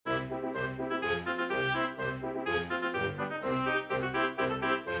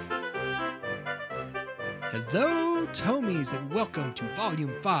Hello, Tomies, and welcome to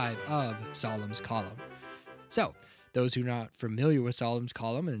Volume 5 of Solemn's Column. So, those who are not familiar with Solemn's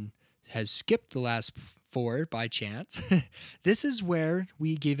Column and has skipped the last four by chance, this is where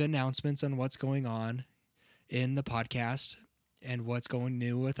we give announcements on what's going on in the podcast and what's going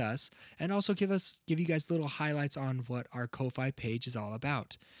new with us, and also give you guys little highlights on what our Ko-Fi page is all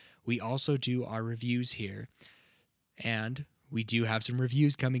about. We also do our reviews here, and we do have some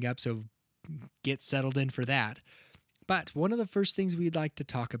reviews coming up, so get settled in for that. But one of the first things we'd like to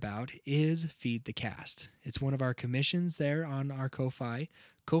talk about is Feed the Cast. It's one of our commissions there on our Ko-Fi,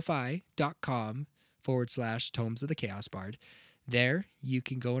 ko-fi.com/Tomes of the Chaos Bard. There, you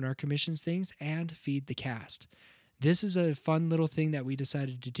can go in our commissions things and feed the cast. This is a fun little thing that we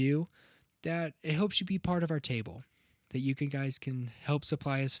decided to do that it helps you be part of our table, that you guys can help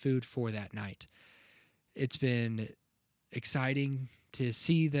supply us food for that night. It's been exciting to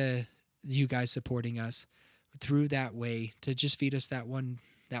see you guys supporting us through that way to just feed us that one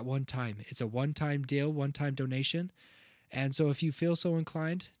time. It's a one-time deal, one-time donation. And so if you feel so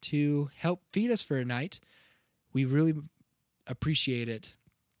inclined to help feed us for a night, we really appreciate it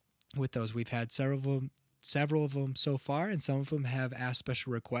with those. We've had several of them so far, and some of them have asked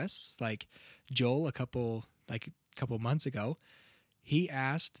special requests. Like Joel, a couple months ago, he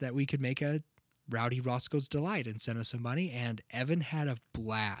asked that we could make a Rowdy Roscoe's Delight and send us some money, and Evan had a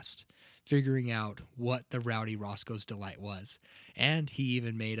blast figuring out what the Rowdy Roscoe's Delight was. And he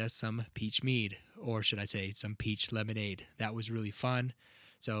even made us some peach mead, or should I say some peach lemonade. That was really fun.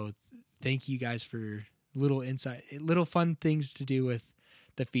 So thank you guys for little fun things to do with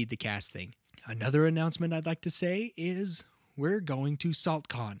the Feed the Cast thing. Another announcement I'd like to say is we're going to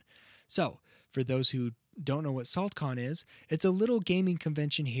SaltCon. So for those who don't know what SaltCon is, it's a little gaming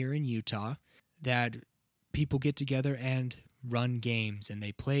convention here in Utah that people get together and run games, and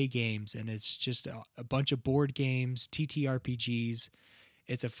they play games, and it's just a bunch of board games, TTRPGs.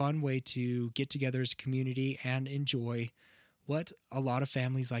 It's a fun way to get together as a community and enjoy what a lot of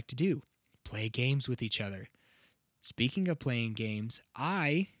families like to do, play games with each other. Speaking of playing games,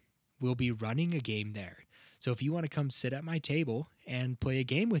 I will be running a game there. So if you want to come sit at my table and play a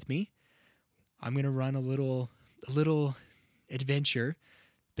game with me, I'm going to run a little adventure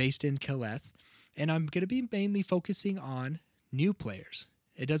based in Caleth, and I'm going to be mainly focusing on new players.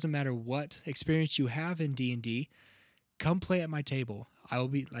 It doesn't matter what experience you have in D&D, come play at my table. I will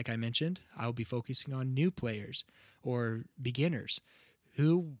be, like I mentioned, I will be focusing on new players or beginners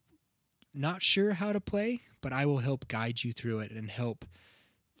who not sure how to play, but I will help guide you through it and help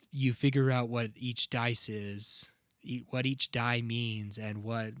you figure out what each dice is, what each die means, and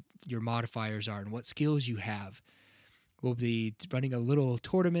what your modifiers are and what skills you have. We'll be running a little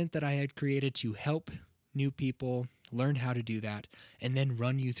tournament that I had created to help new people learn how to do that, and then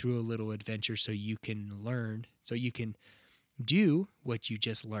run you through a little adventure so you can learn, so you can do what you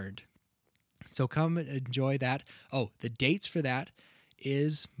just learned. So come enjoy that. Oh, the dates for that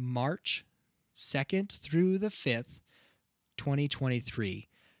is March 2nd through the 5th, 2023.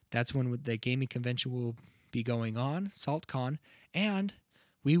 That's when the gaming convention will be going on, SaltCon, and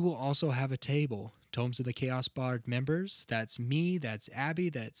we will also have a table. Tomes of the Chaos Bard members, that's me, that's Abby,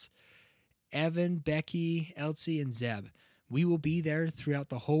 that's Evan, Becky, Elsie, and Zeb. We will be there throughout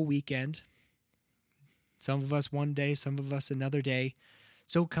the whole weekend. Some of us one day, some of us another day.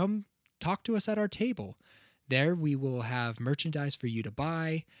 So come talk to us at our table. There we will have merchandise for you to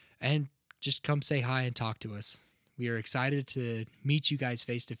buy, and just come say hi and talk to us. We are excited to meet you guys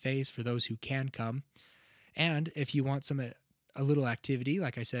face to face for those who can come. And if you want a little activity,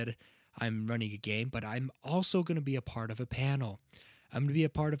 like I said, I'm running a game, but I'm also going to be a part of a panel. I'm going to be a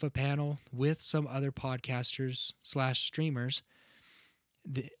part of a panel with some other podcasters / streamers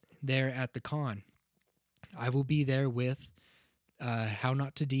there at the con. I will be there with How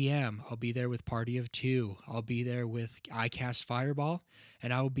Not to DM. I'll be there with Party of Two. I'll be there with I Cast Fireball,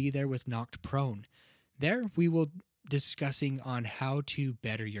 and I will be there with Knocked Prone. There we will discussing on how to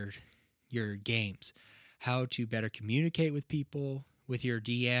better your games, how to better communicate with people, with your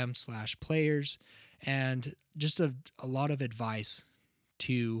DM / players, and just a lot of advice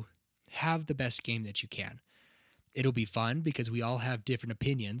to have the best game that you can. It'll be fun because we all have different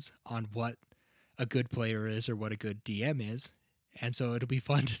opinions on what a good player is or what a good DM is. And so it'll be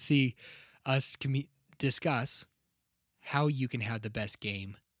fun to see us discuss how you can have the best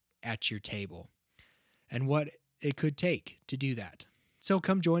game at your table and what it could take to do that. So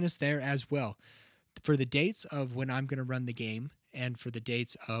come join us there as well. For the dates of when I'm going to run the game and for the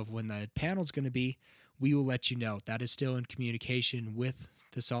dates of when the panel's going to be, we will let you know. That is still in communication with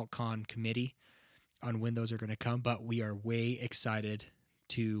the SaltCon committee on when those are going to come, but we are way excited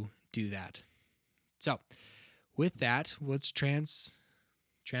to do that. So with that, let's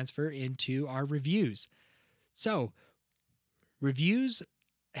transfer into our reviews. So reviews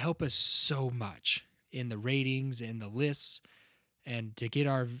help us so much in the ratings and the lists, and to get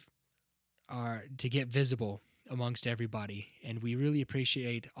our to get visible amongst everybody. And we really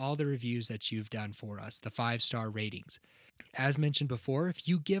appreciate all the reviews that you've done for us, the 5-star ratings. As mentioned before, if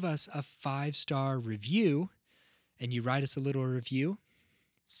you give us a 5-star review and you write us a little review,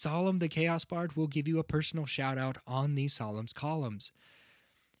 Solemn the Chaos Bard will give you a personal shout out on these Solemn's columns.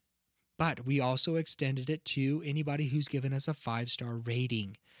 But we also extended it to anybody who's given us a 5-star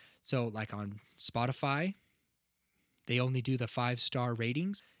rating. So like on Spotify, they only do the 5-star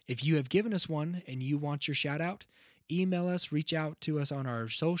ratings. If you have given us one and you want your shout out, email us, reach out to us on our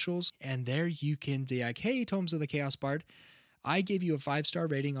socials, and there you can be like, hey, Tomes of the Chaos Bard, I gave you a 5-star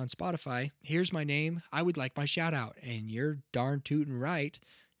rating on Spotify. Here's my name. I would like my shout out. And you're darn tootin' right.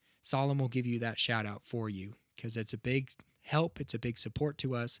 Solemn will give you that shout out for you, because it's a big help. It's a big support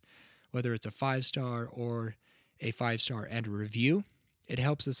to us, whether it's a 5-star or a 5-star and a review. It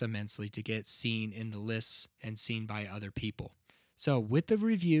helps us immensely to get seen in the lists and seen by other people. So with the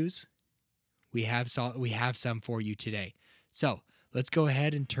reviews, we have some for you today. So let's go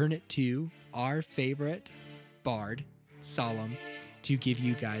ahead and turn it to our favorite bard, Solemn, to give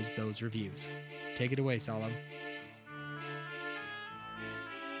you guys those reviews. Take it away, Solemn.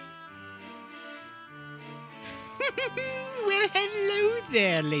 Well, hello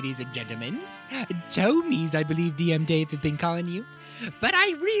there, ladies and gentlemen. Tomies, I believe DM Dave has been calling you. But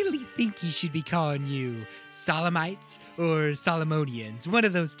I really think he should be calling you Solemnites or Solomonians. One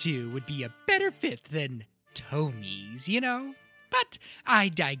of those two would be a better fit than Tomies, you know? But I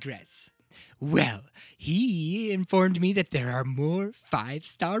digress. Well, he informed me that there are more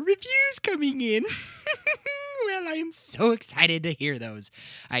 5-star reviews coming in. Well, I am so excited to hear those.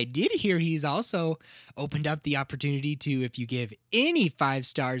 I did hear he's also opened up the opportunity to, if you give any 5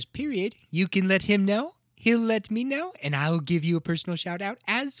 stars, period, you can let him know, he'll let me know, and I'll give you a personal shout out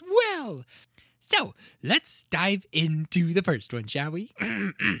as well. So, let's dive into the first one, shall we?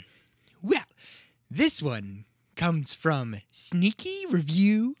 Well, this one comes from Sneaky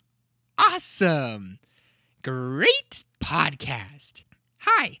Review Awesome. Great podcast.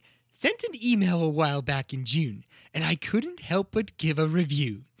 Hi. Sent an email a while back in June, and I couldn't help but give a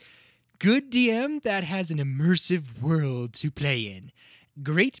review. Good DM that has an immersive world to play in.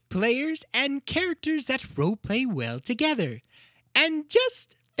 Great players and characters that roleplay well together. And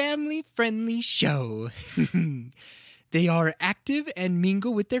just family-friendly show. They are active and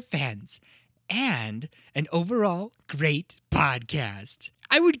mingle with their fans. And an overall great podcast.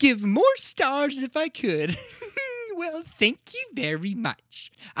 I would give more stars if I could. Well, thank you very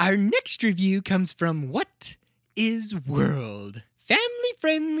much. Our next review comes from What is World? Family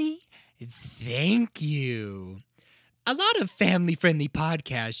friendly. Thank you. A lot of family-friendly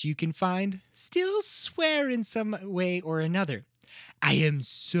podcasts you can find still swear in some way or another. I am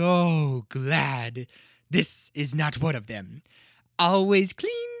so glad this is not one of them. Always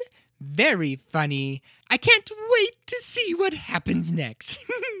clean, very funny. I can't wait to see what happens next.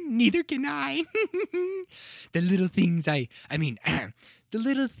 Neither can I. The little things the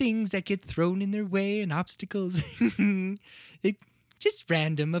little things that get thrown in their way and obstacles. Just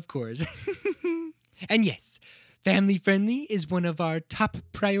random, of course. And yes, family friendly is one of our top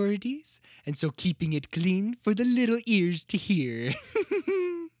priorities, and so keeping it clean for the little ears to hear.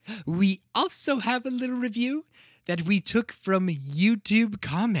 We also have a little review that we took from YouTube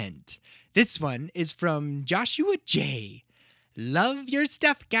comment. This one is from Joshua J. Love your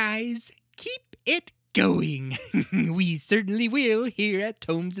stuff, guys. Keep it going. We certainly will here at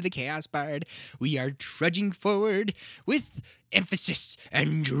Tomes of the Chaos Bard. We are trudging forward with emphasis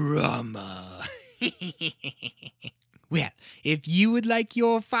and drama. Well, if you would like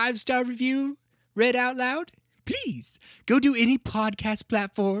your 5-star review read out loud, please go to any podcast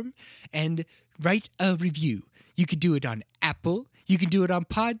platform and write a review. You could do it on Apple, you can do it on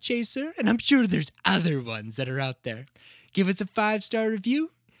Podchaser, and I'm sure there's other ones that are out there. Give us a 5-star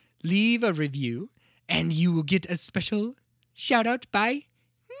review, leave a review, and you will get a special shout out by me,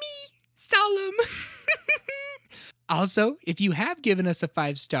 Solemn. Also, if you have given us a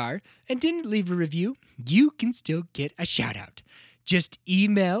 5-star and didn't leave a review, you can still get a shout out. Just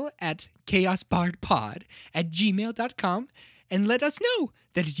email at chaosbardpod@gmail.com and let us know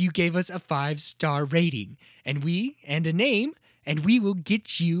that you gave us a 5-star rating and a name, and we will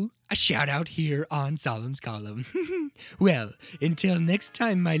get you a shout out here on Solemn's Column. Well, until next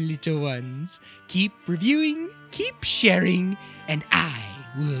time, my little ones, keep reviewing, keep sharing, and I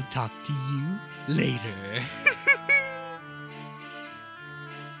will talk to you later.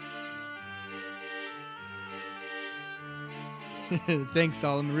 Thanks,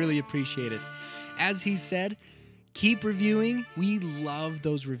 Solomon. Really appreciate it. As he said, keep reviewing. We love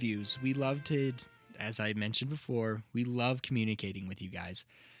those reviews. We love to, as I mentioned before, we love communicating with you guys.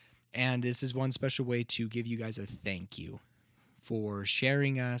 And this is one special way to give you guys a thank you for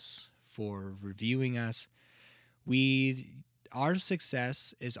sharing us, for reviewing us. Our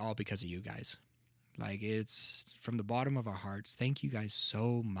success is all because of you guys. Like, it's from the bottom of our hearts. Thank you guys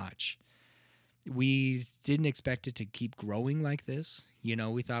so much. We didn't expect it to keep growing like this. You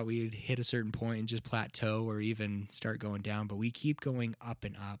know, we thought we'd hit a certain point and just plateau or even start going down, but we keep going up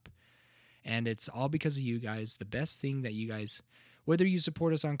and up. And it's all because of you guys. The best thing that you guys, whether you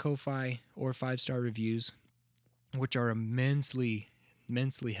support us on Ko-Fi or 5-star reviews, which are immensely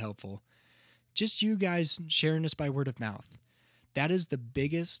helpful, just you guys sharing us by word of mouth. That is the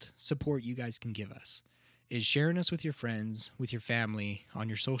biggest support you guys can give us, is sharing us with your friends, with your family, on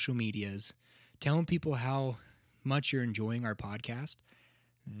your social medias, telling people how much you're enjoying our podcast.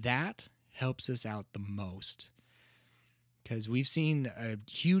 That helps us out the most, because we've seen a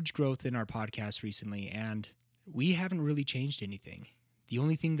huge growth in our podcast recently, and we haven't really changed anything. The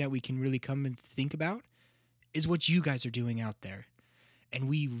only thing that we can really come and think about is what you guys are doing out there, and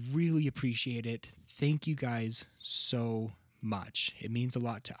we really appreciate it. Thank you guys so much. It means a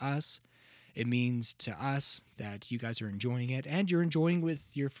lot to us. It means to us that you guys are enjoying it, and you're enjoying with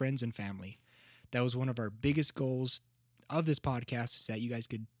your friends and family. That was one of our biggest goals of this podcast, is that you guys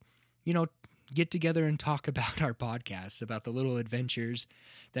could, get together and talk about our podcast, about the little adventures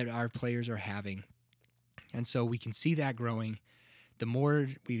that our players are having. And so we can see that growing. The more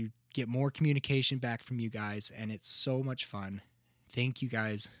we get more communication back from you guys, and it's so much fun. Thank you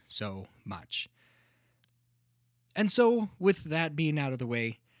guys so much. And so, with that being out of the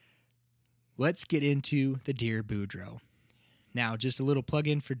way, let's get into the Dear Boudreaux. Now, just a little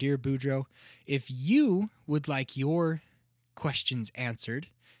plug-in for Dear Boudreaux. If you would like your questions answered,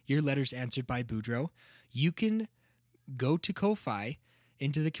 your letters answered by Boudreaux, you can go to Ko-Fi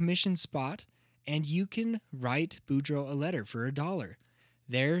into the commission spot, and you can write Boudreaux a letter for $1.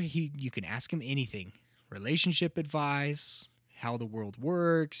 There, you can ask him anything. Relationship advice, how the world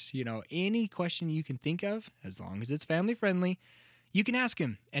works, any question you can think of, as long as it's family friendly, you can ask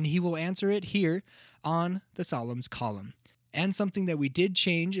him, and he will answer it here on the Solemns column. And something that we did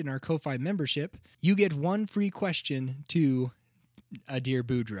change in our Ko-Fi membership, you get one free question to a Dear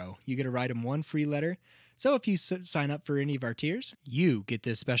Boudreaux. You get to write him one free letter. So if you sign up for any of our tiers, you get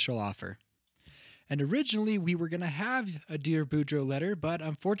this special offer. And originally we were going to have a Dear Boudreaux letter, but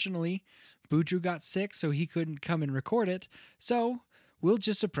unfortunately Boudreaux got sick, so he couldn't come and record it. So we'll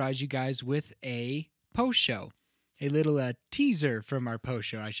just surprise you guys with a post show, a little teaser from our post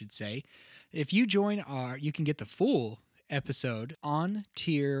show, I should say. If you join you can get the full episode on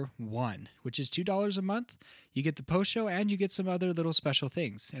tier 1, which is $2 a month. You get the post show, and you get some other little special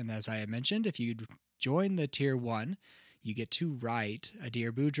things. And as I had mentioned, if you join the tier 1, you get to write a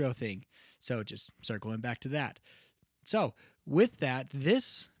Dear Boudreaux thing. So just circling back to that. So with that,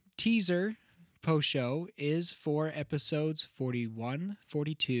 this teaser post show is for episodes 41,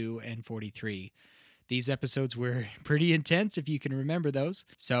 42, and 43. These episodes were pretty intense, if you can remember those.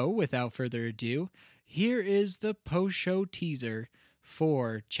 So without further ado, here is the post show teaser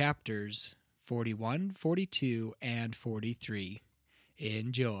for chapters 41, 42, and 43.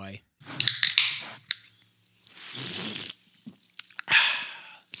 Enjoy.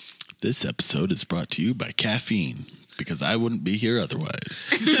 This episode is brought to you by caffeine, because I wouldn't be here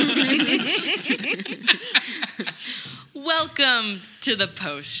otherwise. Welcome to the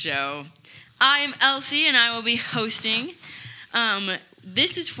post show. I'm Elsie, and I will be hosting.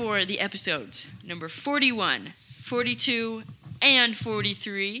 This is for the episodes number 41, 42, and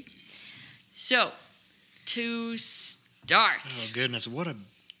 43. So, to start. Oh, goodness. What a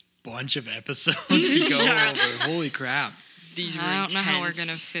bunch of episodes to go over. Holy crap. These were I don't know how we're intense.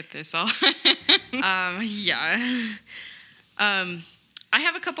 going to fit this all. Yeah. I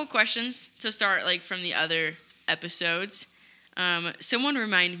have a couple questions to start, from the other episodes. Someone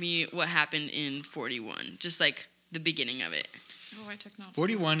remind me what happened in 41, just the beginning of it. Oh, I took notes.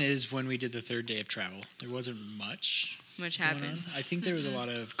 41 is when we did the third day of travel. There wasn't much going happened. on. I think there was a lot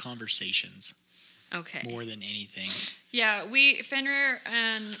of conversations Okay. more than anything. Yeah, Fenrir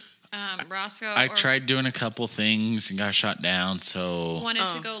and Roscoe I tried doing a couple things and got shot down, so wanted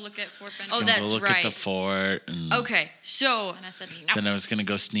to go look at Fort Benning. Oh, I'm that's gonna go look at the right. fort. And Okay, so And I said, no. then I was gonna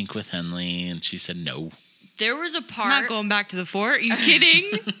go sneak with Henley, and she said no. there was a I'm not part. going back to the fort. Are you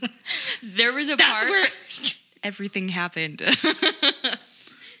kidding? There was a That's part. where everything happened.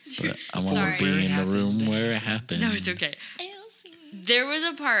 But I want Sorry. to be Where it in the room happened. where it happened. No, it's okay. There was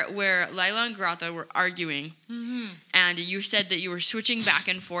a part where Lila and Grotha were arguing, and you said that you were switching back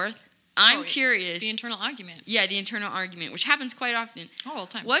and forth. I'm curious. The internal argument. Yeah, the internal argument, which happens quite often. Oh, all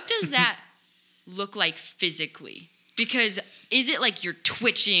the time. What does that look like physically? Because is it like you're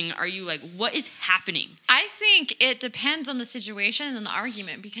twitching? Are you like, what is happening? I think it depends on the situation and the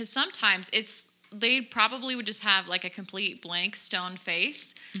argument, because sometimes they probably would just have like a complete blank stone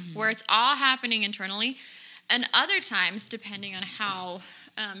face where it's all happening internally. And other times, depending on how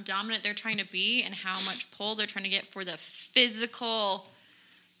dominant they're trying to be and how much pull they're trying to get for the physical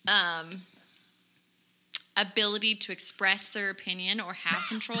ability to express their opinion or have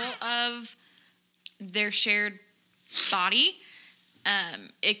control of their shared body,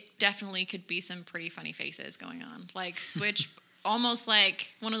 it definitely could be some pretty funny faces going on. Like switch, almost like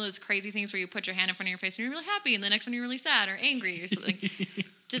one of those crazy things where you put your hand in front of your face and you're really happy, and the next one you're really sad or angry or something.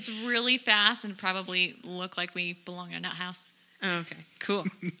 Just really fast and probably look like we belong in a nut house. Oh, okay, cool.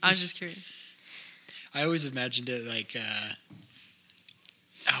 I was just curious. I always imagined it like,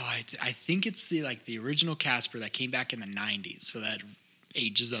 I think it's the original Casper that came back in the 90s, so that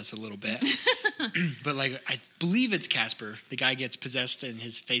ages us a little bit. But like, I believe it's Casper. The guy gets possessed and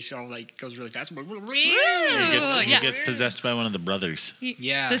his face all like goes really fast. He gets possessed by one of the brothers.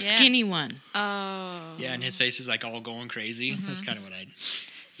 Yeah. The skinny one. Oh. Yeah, and his face is like all going crazy. That's kind of what I...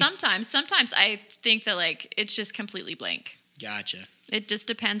 Sometimes I think that like it's just completely blank. Gotcha. It just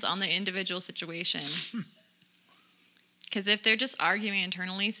depends on the individual situation. Because if they're just arguing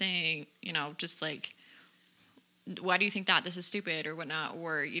internally, saying, just like, why do you think that? This is stupid or whatnot,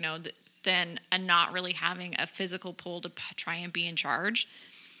 or then and not really having a physical pull to try and be in charge,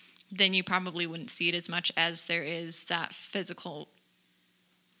 then you probably wouldn't see it as much as there is that physical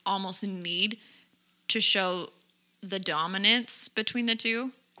almost need to show the dominance between the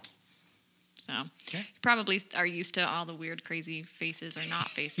two. So you probably are used to all the weird, crazy faces or not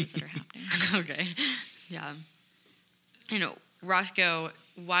faces that are happening. Okay. Yeah. Roscoe,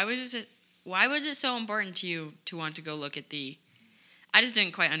 why was it so important to you to want to go look at I just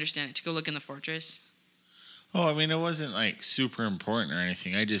didn't quite understand it, to go look in the fortress? Oh, I mean, it wasn't like super important or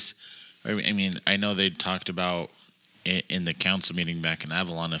anything. I know they talked about in the council meeting back in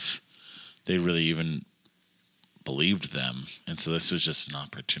Avalon if they really even believed them. And so this was just an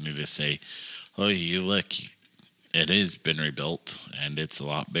opportunity to say, oh, you look, it has been rebuilt and it's a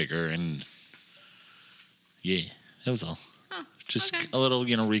lot bigger. And yeah, that was all. Oh, just okay. a little,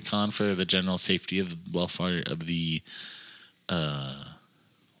 recon for the general safety of the welfare of the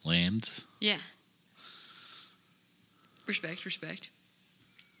lands. Yeah. Respect.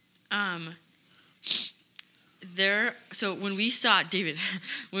 So when we saw David,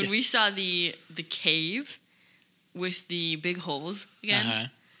 we saw the cave with the big holes again,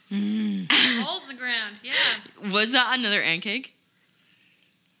 Holes in the ground, yeah. was that another ant cake?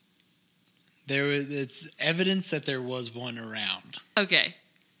 It's evidence that there was one around. Okay.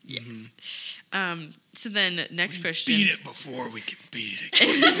 Yes. So then next question. Beat it before we can beat it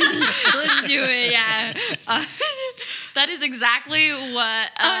again. Let's do it. Yeah. That is exactly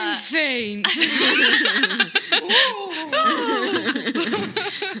what. I'm faint.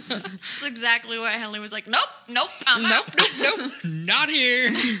 That's exactly what Henley was like. Nope. I'm out. Nope. Not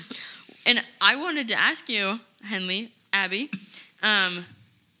here. And I wanted to ask you, Henley, Abby.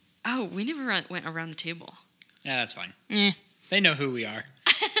 We never went around the table. Yeah, that's fine. They know who we are.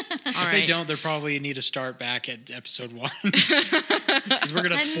 All If right. they don't, they probably need to start back at episode 1. Because we're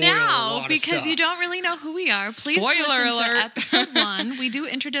going to And spoil a now, lot of because stuff. you don't really know who we are, please Spoiler listen alert. to episode 1. We do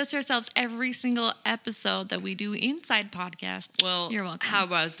introduce ourselves every single episode that we do inside podcast. Well, You're welcome. How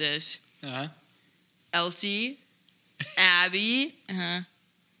about this? Uh-huh. Elsie, Abby, Uh-huh.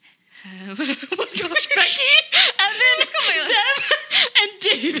 oh my gosh, Becky, Evan, Zeb, and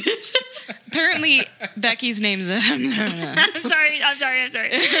David. Apparently, Becky's name's. I'm sorry. Okay.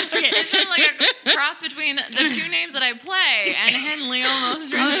 It sounded like a cross between the two names that I play and Henley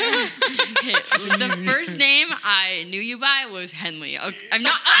almost. Okay, the first name I knew you by was Henley. Okay, I'm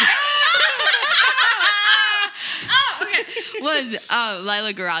not. Okay. Was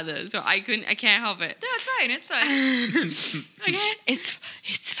Lila Garada, so I can't help it. No, it's fine. Okay. It's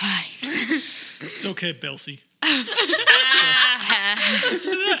fine. It's okay, Belsie.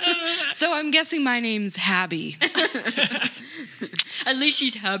 So I'm guessing my name's Habby. At least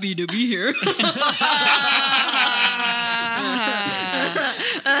she's happy to be here.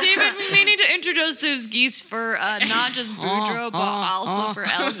 David, we may need to introduce those geese for not just Boudreaux, but also for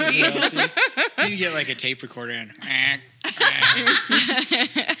Elsie. You need to get like a tape recorder and...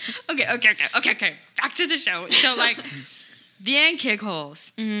 Okay. Back to the show. So, like, the ant kick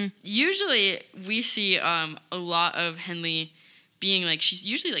holes. Mm-hmm. Usually, we see a lot of Henley being like, she's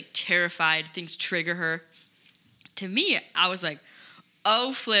usually like terrified, things trigger her. To me, I was like,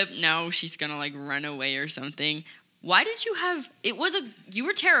 oh, flip, no, she's gonna like run away or something. Why did you have, you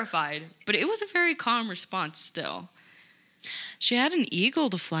were terrified, but it was a very calm response still. She had an eagle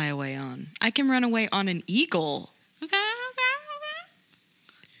to fly away on. I can run away on an eagle. Okay.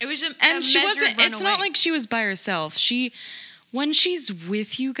 It was And she measured wasn't, run it's away. not like she was by herself. When she's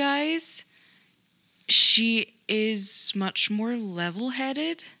with you guys, she is much more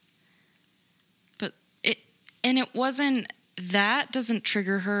level-headed. But it wasn't, that doesn't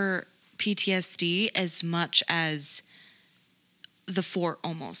trigger her PTSD as much as the fort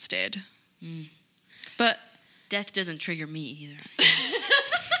almost did. But Death doesn't trigger me either.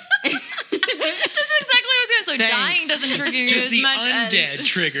 That's exactly what I was going to say. So dying Thanks. doesn't trigger you Just as the much undead as...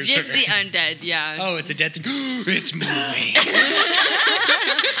 triggers Just her. the undead, yeah. Oh, it's a dead thing. It's moving.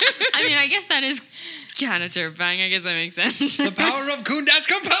 I mean, I guess that is kind of terrifying. I guess that makes sense. The power of Kundas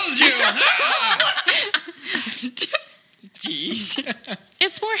compels you. Ah! Jeez.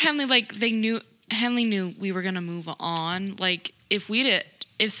 it's more Henley, like Henley knew we were going to move on. Like if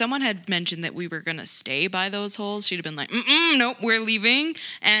someone had mentioned that we were going to stay by those holes, she'd have been like, nope, we're leaving.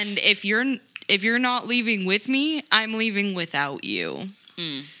 And if you're not leaving with me, I'm leaving without you.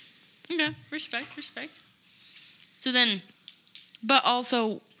 Okay, respect. So then, But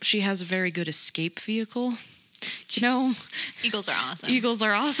also, she has a very good escape vehicle. You know, Eagles are awesome. eagles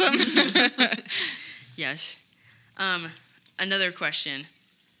are awesome. yes. Another question.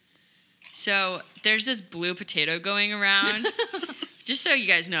 So there's this blue potato going around. Just so you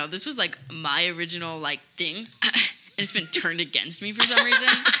guys know, this was like my original like thing, and it's been turned against me for some reason.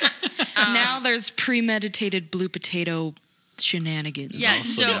 Now there's premeditated blue potato shenanigans. Yeah,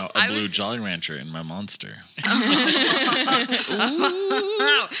 Also, so now, a I blue was- Jolly Rancher in my monster.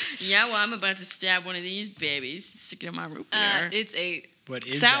 Yeah, well, I'm about to stab one of these babies. Stick it in my root beer. It's a What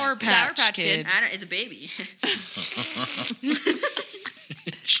is Sour that? Patch, Patch Kid. Kid. It's a baby.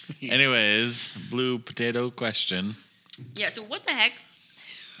 Jeez. Anyways, blue potato question. Yeah. So what the heck?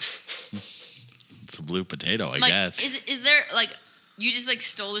 It's a blue potato, I Like, guess. is there like you just like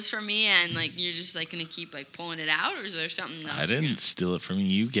stole this from me and like you're just like gonna keep like pulling it out, or is there something else? I didn't steal it from you.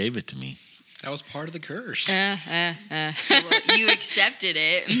 You gave it to me. That was part of the curse. Well, you accepted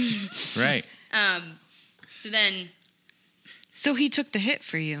it. Right. So then, So he took the hit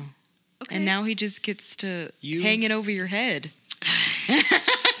for you. okay. And now he just gets to You- hang it over your head.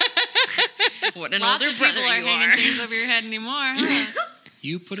 what an lots older of people brother are you hanging are. things over your head anymore. Huh?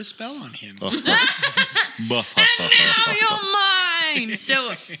 You put a spell on him. Now you're mine.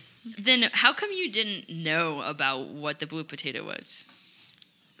 So then, how come you didn't know about what the blue potato was?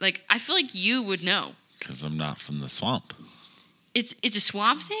 Like, I feel like you would know. Because I'm not from the swamp. It's a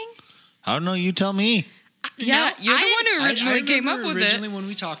swamp thing. How no? You tell me. Yeah, No, you're I the one who originally came up with originally it. when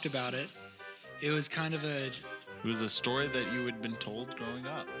we talked about it, it was kind of a... It was a story that you had been told growing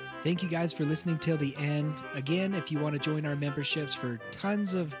up. Thank you guys for listening till the end. Again, if you want to join our memberships for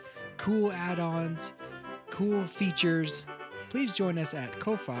tons of cool add-ons, cool features, please join us at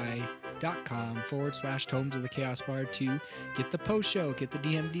ko-fi.com/Tomes of the Chaos Bard to get the post show, get the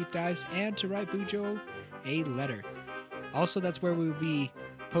DM deep dives, and to write Bujo a letter. Also, that's where we will be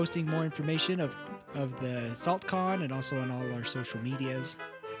posting more information of the SaltCon and also on all our social medias.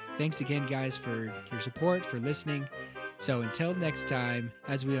 Thanks again, guys, for your support, for listening. So until next time,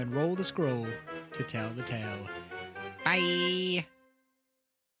 as we unroll the scroll to tell the tale. Bye!